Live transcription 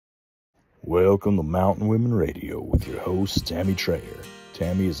Welcome to Mountain Women Radio with your host, Tammy Trayer.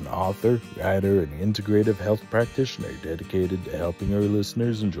 Tammy is an author, writer, and integrative health practitioner dedicated to helping her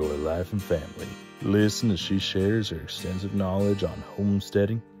listeners enjoy life and family. Listen as she shares her extensive knowledge on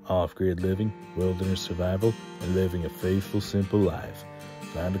homesteading, off-grid living, wilderness survival, and living a faithful, simple life.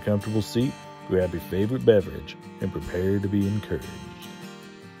 Find a comfortable seat, grab your favorite beverage, and prepare to be encouraged.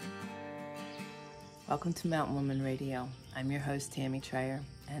 Welcome to Mountain Woman Radio. I'm your host, Tammy Trayer,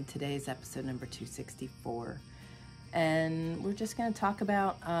 and today is episode number 264. And we're just going to talk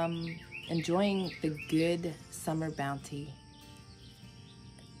about enjoying the good summer bounty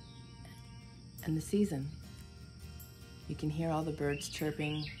and the season. You can hear all the birds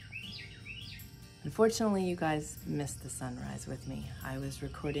chirping. Unfortunately, you guys missed the sunrise with me. I was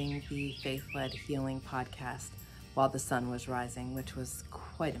recording the Faith-Led Healing podcast while the sun was rising, which was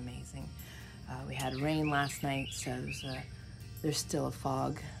quite amazing. We had rain last night, so there's still a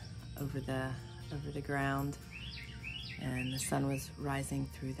fog over the ground, and the sun was rising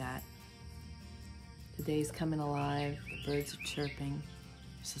through that. The day's coming alive, the birds are chirping.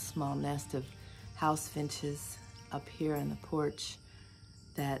 There's a small nest of house finches up here on the porch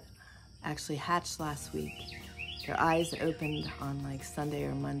that actually hatched last week. Their eyes opened on like Sunday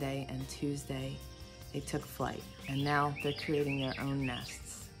or Monday, and Tuesday they took flight, and now they're creating their own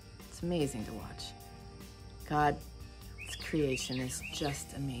nests. It's amazing to watch. God's creation is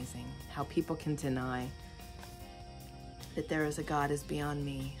just amazing. How people can deny that there is a God is beyond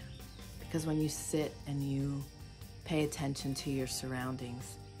me. Because when you sit and you pay attention to your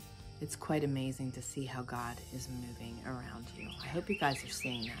surroundings, it's quite amazing to see how God is moving around you. I hope you guys are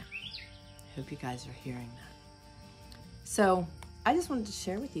seeing that. I hope you guys are hearing that. So I just wanted to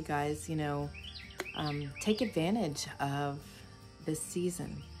share with you guys, take advantage of this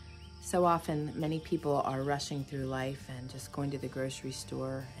season. So often, many people are rushing through life and just going to the grocery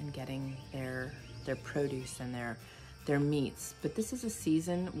store and getting their produce and their meats. But this is a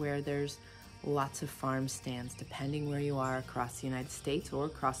season where there's lots of farm stands, depending where you are across the United States or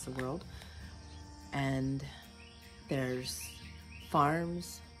across the world. And there's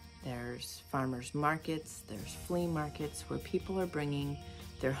farms, there's farmers markets, there's flea markets where people are bringing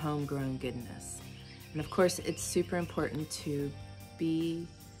their homegrown goodness. And of course, it's super important to be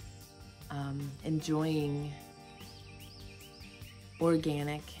enjoying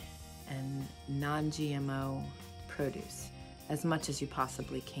organic and non-GMO produce as much as you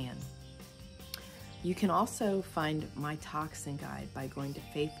possibly can. You can also find my toxin guide by going to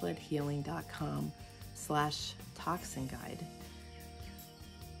faithledhealing.com/toxin guide,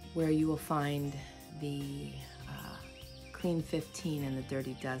 where you will find the Clean 15 and the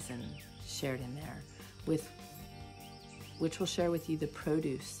Dirty Dozen shared in there, which will share with you the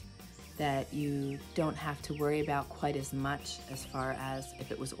produce that you don't have to worry about quite as much, as far as if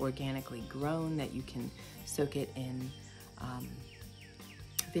it was organically grown, that you can soak it in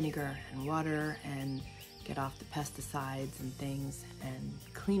vinegar and water and get off the pesticides and things and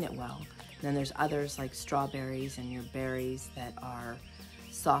clean it well. And then there's others like strawberries and your berries that are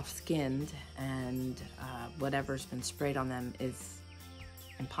soft-skinned, and whatever's been sprayed on them is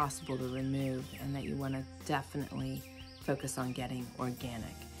impossible to remove, and that you want to definitely focus on getting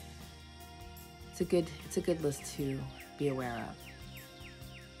organic. It's a good list to be aware of.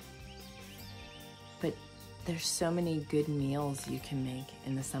 But there's so many good meals you can make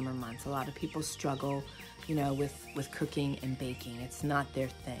in the summer months. A lot of people struggle, with cooking and baking. It's not their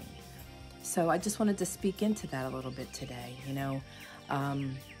thing. So I just wanted to speak into that a little bit today.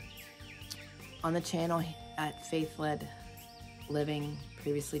 On the channel at Faith-Led Living,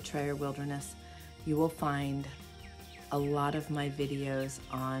 previously Trayer Wilderness, you will find a lot of my videos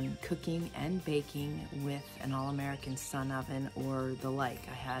on cooking and baking with an all-American sun oven or the like.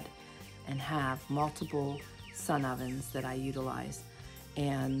 I had and have multiple sun ovens that I utilize,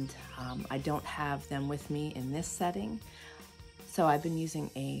 and I don't have them with me in this setting, so I've been using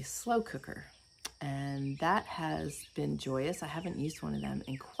a slow cooker, and that has been joyous. I haven't used one of them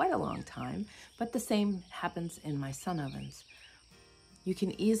in quite a long time, but the same happens in my sun ovens. You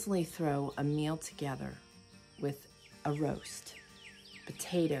can easily throw a meal together with a roast,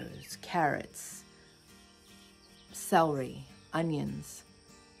 potatoes, carrots, celery, onions,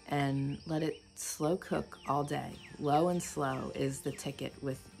 and let it slow cook all day. Low and slow is the ticket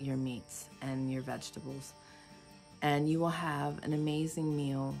with your meats and your vegetables. And you will have an amazing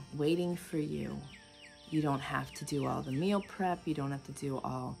meal waiting for you. You don't have to do all the meal prep. You don't have to do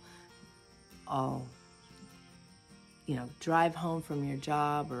all drive home from your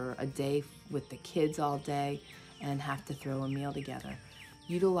job or a day with the kids all day and have to throw a meal together.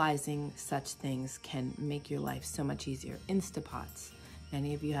 Utilizing such things can make your life so much easier. Instapots,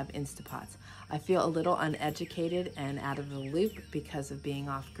 Any of you have Instapots. I feel a little uneducated and out of the loop because of being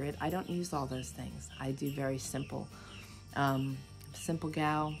off grid. I don't use all those things. I do very simple, simple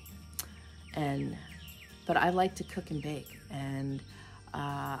gal, but I like to cook and bake, and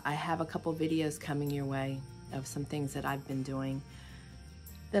I have a couple videos coming your way of some things that I've been doing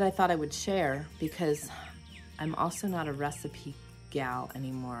that I thought I would share, because I'm also not a recipe gal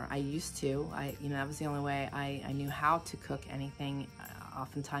anymore. I used to. That was the only way I knew how to cook anything,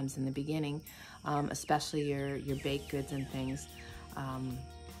 oftentimes in the beginning, especially your baked goods and things.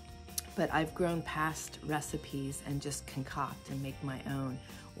 But I've grown past recipes and just concoct and make my own,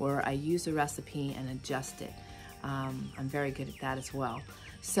 or I use a recipe and adjust it. I'm very good at that as well.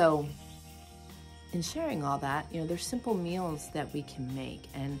 So in sharing all that, there's simple meals that we can make,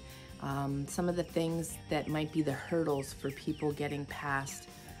 and some of the things that might be the hurdles for people getting past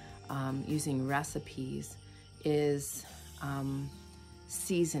using recipes is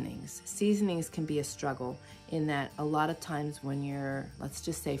seasonings. Seasonings can be a struggle in that a lot of times when you're, let's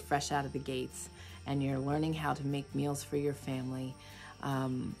just say, fresh out of the gates and you're learning how to make meals for your family,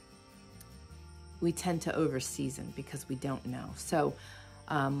 we tend to over season because we don't know. So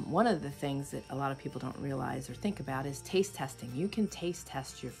one of the things that a lot of people don't realize or think about is taste testing. You can taste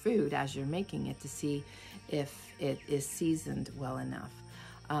test your food as you're making it to see if it is seasoned well enough.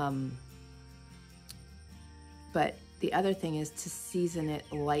 But the other thing is to season it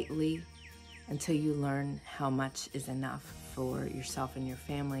lightly until you learn how much is enough for yourself and your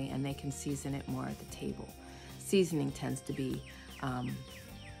family, and they can season it more at the table. Seasoning tends to be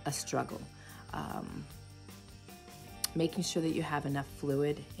a struggle. Making sure that you have enough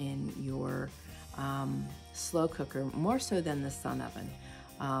fluid in your slow cooker, more so than the sun oven,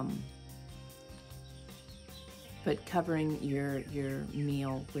 but covering your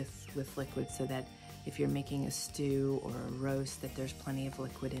meal with liquid so that if you're making a stew or a roast, that there's plenty of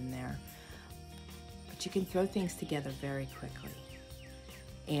liquid in there. But you can throw things together very quickly.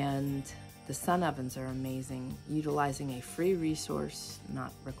 And the sun ovens are amazing, utilizing a free resource,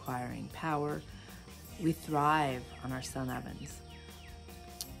 not requiring power. We thrive on our sun ovens.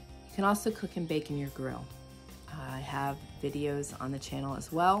 You can also cook and bake in your grill. I have videos on the channel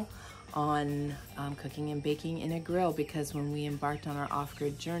as well on cooking and baking in a grill, because when we embarked on our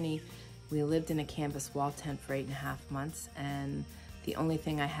off-grid journey, we lived in a canvas wall tent for 8.5 months, and the only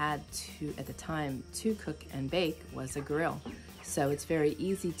thing I had at the time to cook and bake was a grill. So it's very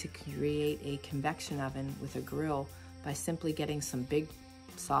easy to create a convection oven with a grill by simply getting some big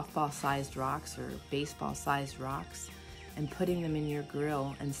softball-sized rocks or baseball-sized rocks and putting them in your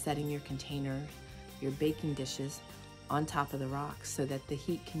grill and setting your container, your baking dishes, on top of the rocks so that the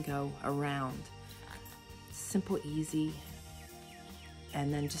heat can go around. Simple, easy,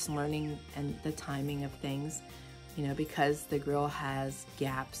 and then just learning and the timing of things, because the grill has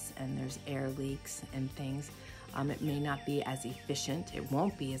gaps and there's air leaks and things. It may not be as efficient. It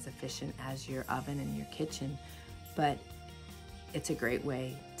won't be as efficient as your oven in your kitchen, but it's a great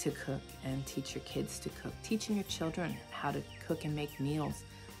way to cook and teach your kids to cook. Teaching your children how to cook and make meals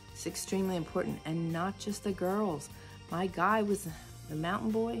is extremely important, and not just the girls. My guy was the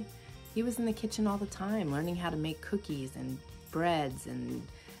mountain boy. He was in the kitchen all the time, learning how to make cookies and breads and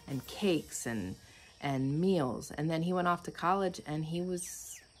cakes and meals. And then he went off to college and he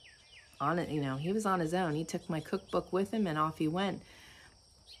was on it, he was on his own. He took my cookbook with him and off he went.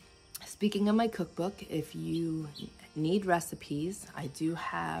 Speaking of my cookbook, if you need recipes, I do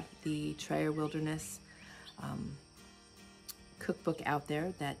have the Trayer Wilderness cookbook out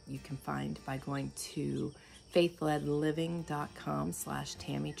there that you can find by going to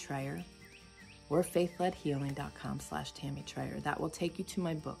faithledliving.com/Tammy Trayer or faithledhealing.com/Tammy Trayer. That will take you to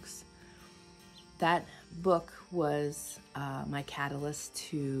my books. That book was my catalyst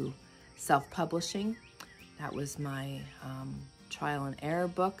to self-publishing. That was my trial and error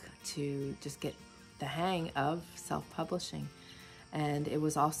book to just get the hang of self-publishing. And it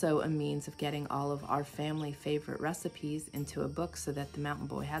was also a means of getting all of our family favorite recipes into a book so that the mountain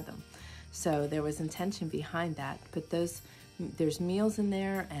boy had them. So there was intention behind that, but there's meals in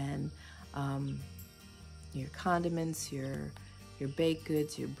there, and your condiments, your baked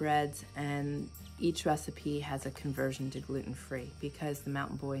goods, your breads, and each recipe has a conversion to gluten-free because the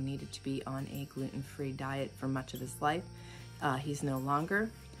mountain boy needed to be on a gluten-free diet for much of his life. He's no longer,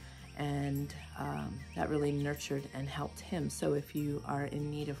 and that really nurtured and helped him. So if you are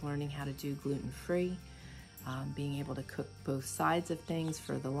in need of learning how to do gluten-free, being able to cook both sides of things,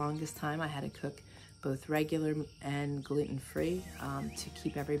 for the longest time I had to cook both regular and gluten-free to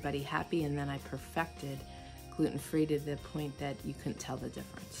keep everybody happy, and then I perfected gluten-free to the point that you couldn't tell the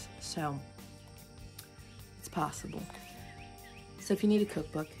difference. So it's possible. So if you need a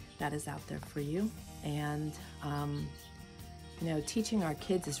cookbook, that is out there for you. And, teaching our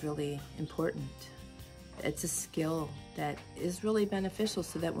kids is really important. It's a skill that is really beneficial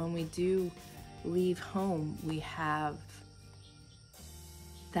so that when we do leave home, we have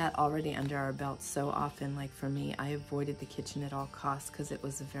that already under our belt. So often, like for me, I avoided the kitchen at all costs because it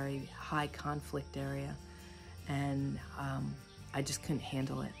was a very high conflict area, and I just couldn't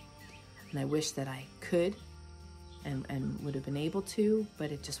handle it. And I wish that I could and would have been able to,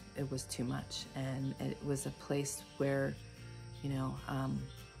 but it was too much. And it was a place where,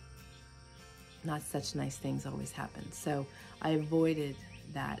 not such nice things always happen. So I avoided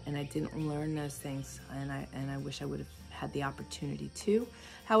that, and I didn't learn those things, and I wish I would have had the opportunity to.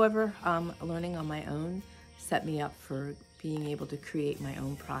 However, learning on my own set me up for being able to create my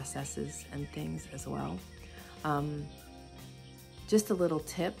own processes and things as well. Just a little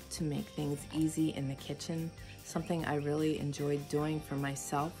tip to make things easy in the kitchen. Something I really enjoyed doing for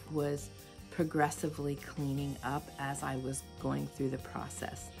myself was progressively cleaning up as I was going through the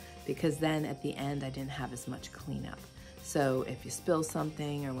process, because then at the end I didn't have as much cleanup. So if you spill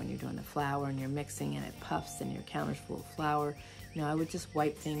something, or when you're doing the flour and you're mixing and it puffs and your counter's full of flour, I would just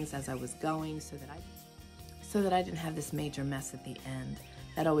wipe things as I was going so that I didn't have this major mess at the end.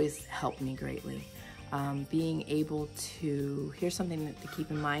 That always helped me greatly. Being able to, here's something to keep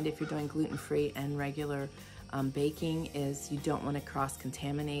in mind if you're doing gluten-free and regular baking, is you don't want to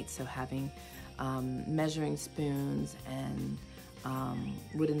cross-contaminate. So having measuring spoons and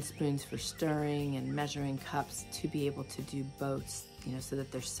wooden spoons for stirring and measuring cups to be able to do both, so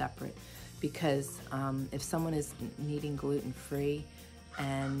that they're separate. Because if someone is needing gluten-free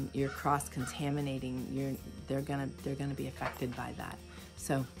and you're cross-contaminating, they're gonna be affected by that.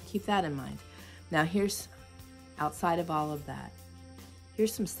 So keep that in mind. Now outside of all of that,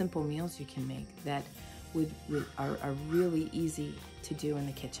 here's some simple meals you can make that are really easy to do in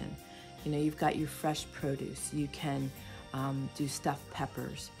the kitchen. You've got your fresh produce. You can do stuffed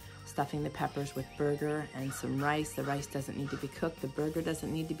peppers, stuffing the peppers with burger and some rice. The rice doesn't need to be cooked. The burger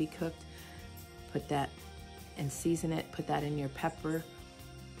doesn't need to be cooked. Put that and season it. Put that in your pepper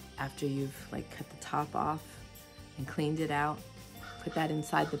after you've cut the top off and cleaned it out. Put that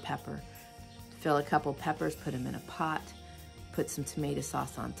inside the pepper. Fill a couple peppers, put them in a pot, put some tomato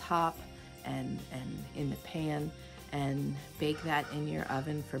sauce on top and in the pan, and bake that in your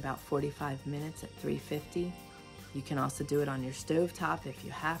oven for about 45 minutes at 350. You can also do it on your stovetop if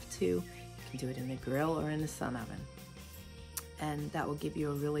you have to. You can do it in the grill or in the sun oven. And that will give you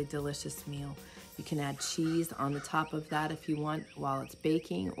a really delicious meal. You can add cheese on the top of that if you want while it's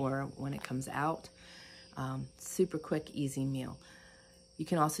baking or when it comes out. Super quick, easy meal. You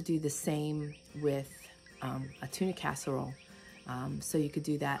can also do the same with a tuna casserole. So you could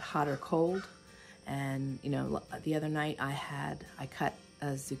do that hot or cold. And the other night I cut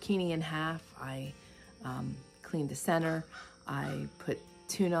a zucchini in half. I cleaned the center. I put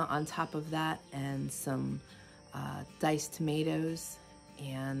tuna on top of that and some diced tomatoes,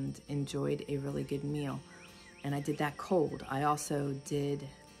 and enjoyed a really good meal. And I did that cold. I also did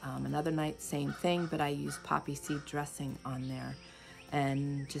another night, same thing, but I used poppy seed dressing on there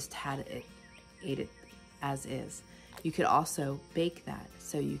and just ate it as is. You could also bake that.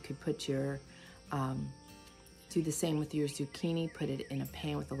 So you could put your, do the same with your zucchini, put it in a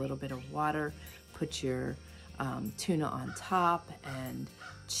pan with a little bit of water, put your tuna on top and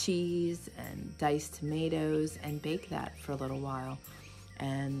cheese and diced tomatoes, and bake that for a little while.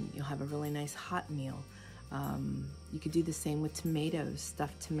 And you'll have a really nice hot meal. You could do the same with tomatoes,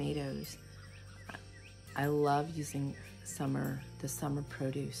 stuffed tomatoes. I love using the summer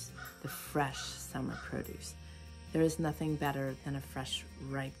produce, the fresh summer produce. There is nothing better than a fresh,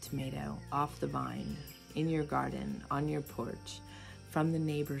 ripe tomato off the vine, in your garden, on your porch, from the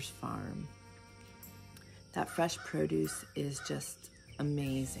neighbor's farm. That fresh produce is just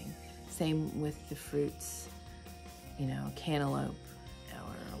amazing. Same with the fruits, cantaloupe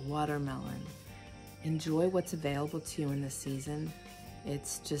or a watermelon. Enjoy what's available to you in the season.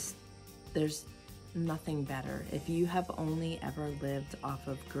 It's just, there's nothing better. If you have only ever lived off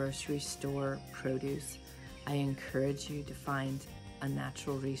of grocery store produce, I encourage you to find a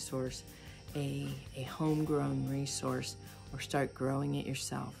natural resource, a homegrown resource, or start growing it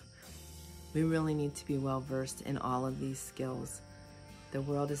yourself. We really need to be well versed in all of these skills. The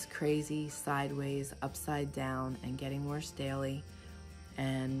world is crazy, sideways, upside down, and getting worse daily.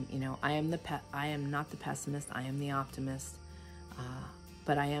 And I am not the pessimist, I am the optimist.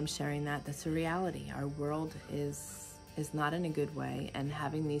 But I am sharing that that's a reality. Our world is not in a good way, and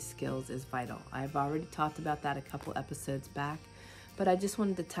having these skills is vital. I've already talked about that a couple episodes back, but I just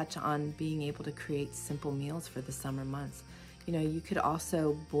wanted to touch on being able to create simple meals for the summer months. You know, you could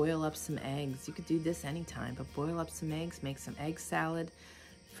also boil up some eggs. You could do this anytime, but boil up some eggs, make some egg salad,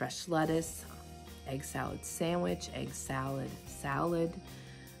 fresh lettuce, egg salad sandwich, egg salad salad.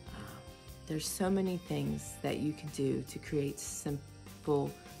 There's so many things that you could do to create simple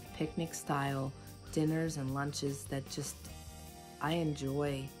picnic style dinners and lunches that just, I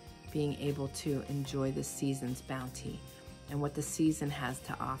enjoy being able to enjoy the season's bounty and what the season has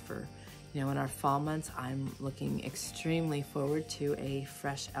to offer. You know, in our fall months, I'm looking extremely forward to a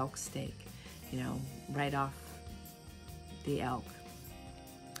fresh elk steak, you know, right off the elk.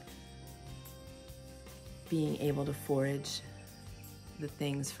 Being able to forage the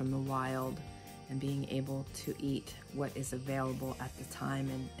things from the wild and being able to eat what is available at the time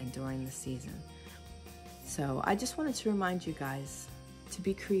and during the season. So I just wanted to remind you guys to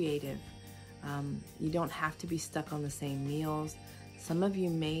be creative. You don't have to be stuck on the same meals. Some of you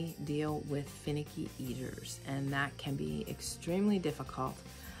may deal with finicky eaters, and that can be extremely difficult.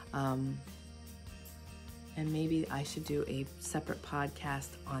 And maybe I should do a separate podcast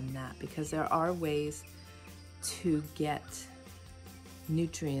on that, because there are ways to get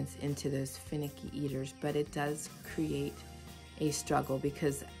nutrients into those finicky eaters, but it does create a struggle,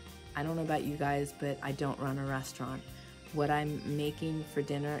 because I don't know about you guys, but I don't run a restaurant. What I'm making for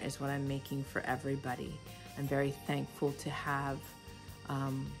dinner is what I'm making for everybody. I'm very thankful to have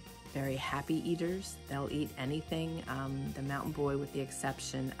very happy eaters. They'll eat anything. The mountain boy, with the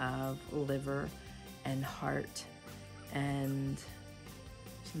exception of liver and heart, and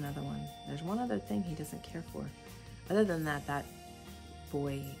there's another one. There's one other thing he doesn't care for. Other than that, that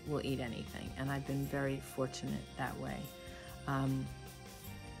boy will eat anything, and I've been very fortunate that way.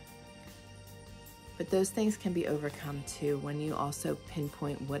 But those things can be overcome too when you also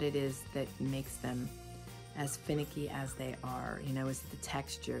pinpoint what it is that makes them as finicky as they are. You know, is it the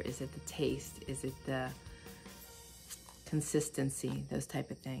texture? Is it the taste? Is it the consistency? Those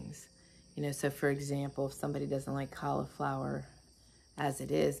type of things. You know, so for example, if somebody doesn't like cauliflower as it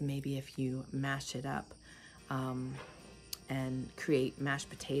is, maybe if you mash it up and create mashed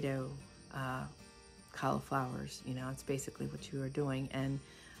potato cauliflowers, you know, it's basically what you are doing, and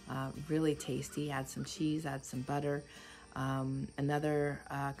really tasty. Add some cheese, add some butter. Another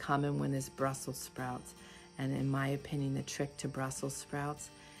common one is Brussels sprouts. And in my opinion, the trick to Brussels sprouts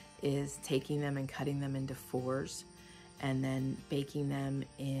is taking them and cutting them into fours and then baking them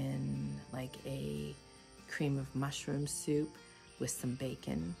in like a cream of mushroom soup with some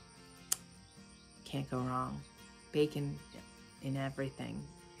bacon. Can't go wrong. Bacon in everything.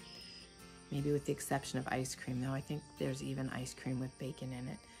 Maybe with the exception of ice cream, though. I think there's even ice cream with bacon in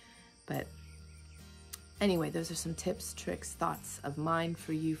it. But anyway, those are some tips, tricks, thoughts of mine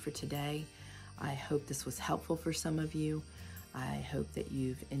for you for today. I hope this was helpful for some of you. I hope that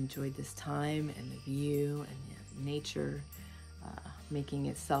you've enjoyed this time and the view and nature making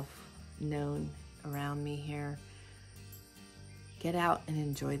itself known around me here. Get out and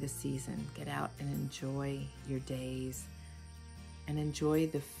enjoy the season. Get out and enjoy your days and enjoy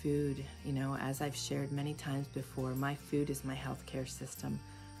the food. You know, as I've shared many times before, my food is my healthcare system.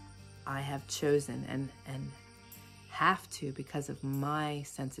 I have chosen and have to, because of my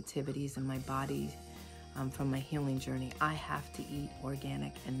sensitivities and my body from my healing journey, I have to eat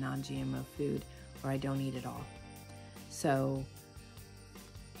organic and non-GMO food or I don't eat at all. So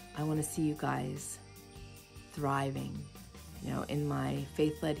I want to see you guys thriving. You know, in my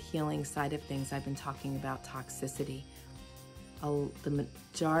faith-led healing side of things, I've been talking about toxicity. The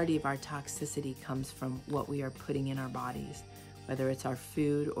majority of our toxicity comes from what we are putting in our bodies, whether it's our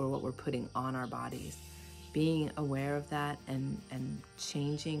food or what we're putting on our bodies. Being aware of that and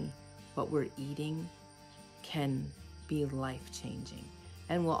changing what we're eating can be life-changing,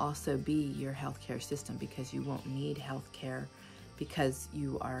 and will also be your healthcare system, because you won't need healthcare because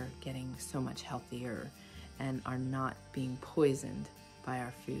you are getting so much healthier and are not being poisoned by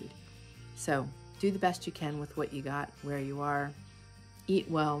our food. So do the best you can with what you got, where you are. Eat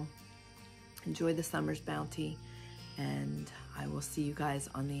well, enjoy the summer's bounty, and I will see you guys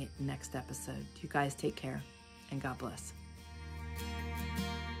on the next episode. You guys take care, and God bless.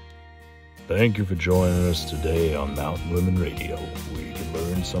 Thank you for joining us today on Mountain Women Radio, where you can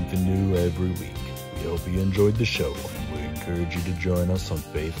learn something new every week. We hope you enjoyed the show, and we encourage you to join us on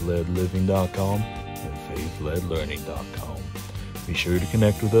faithledliving.com and faithledlearning.com. Be sure to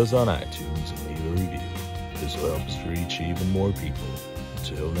connect with us on iTunes and leave a review. This will help us reach even more people.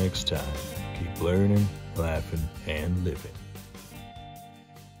 Until next time, keep learning, laughing, and living.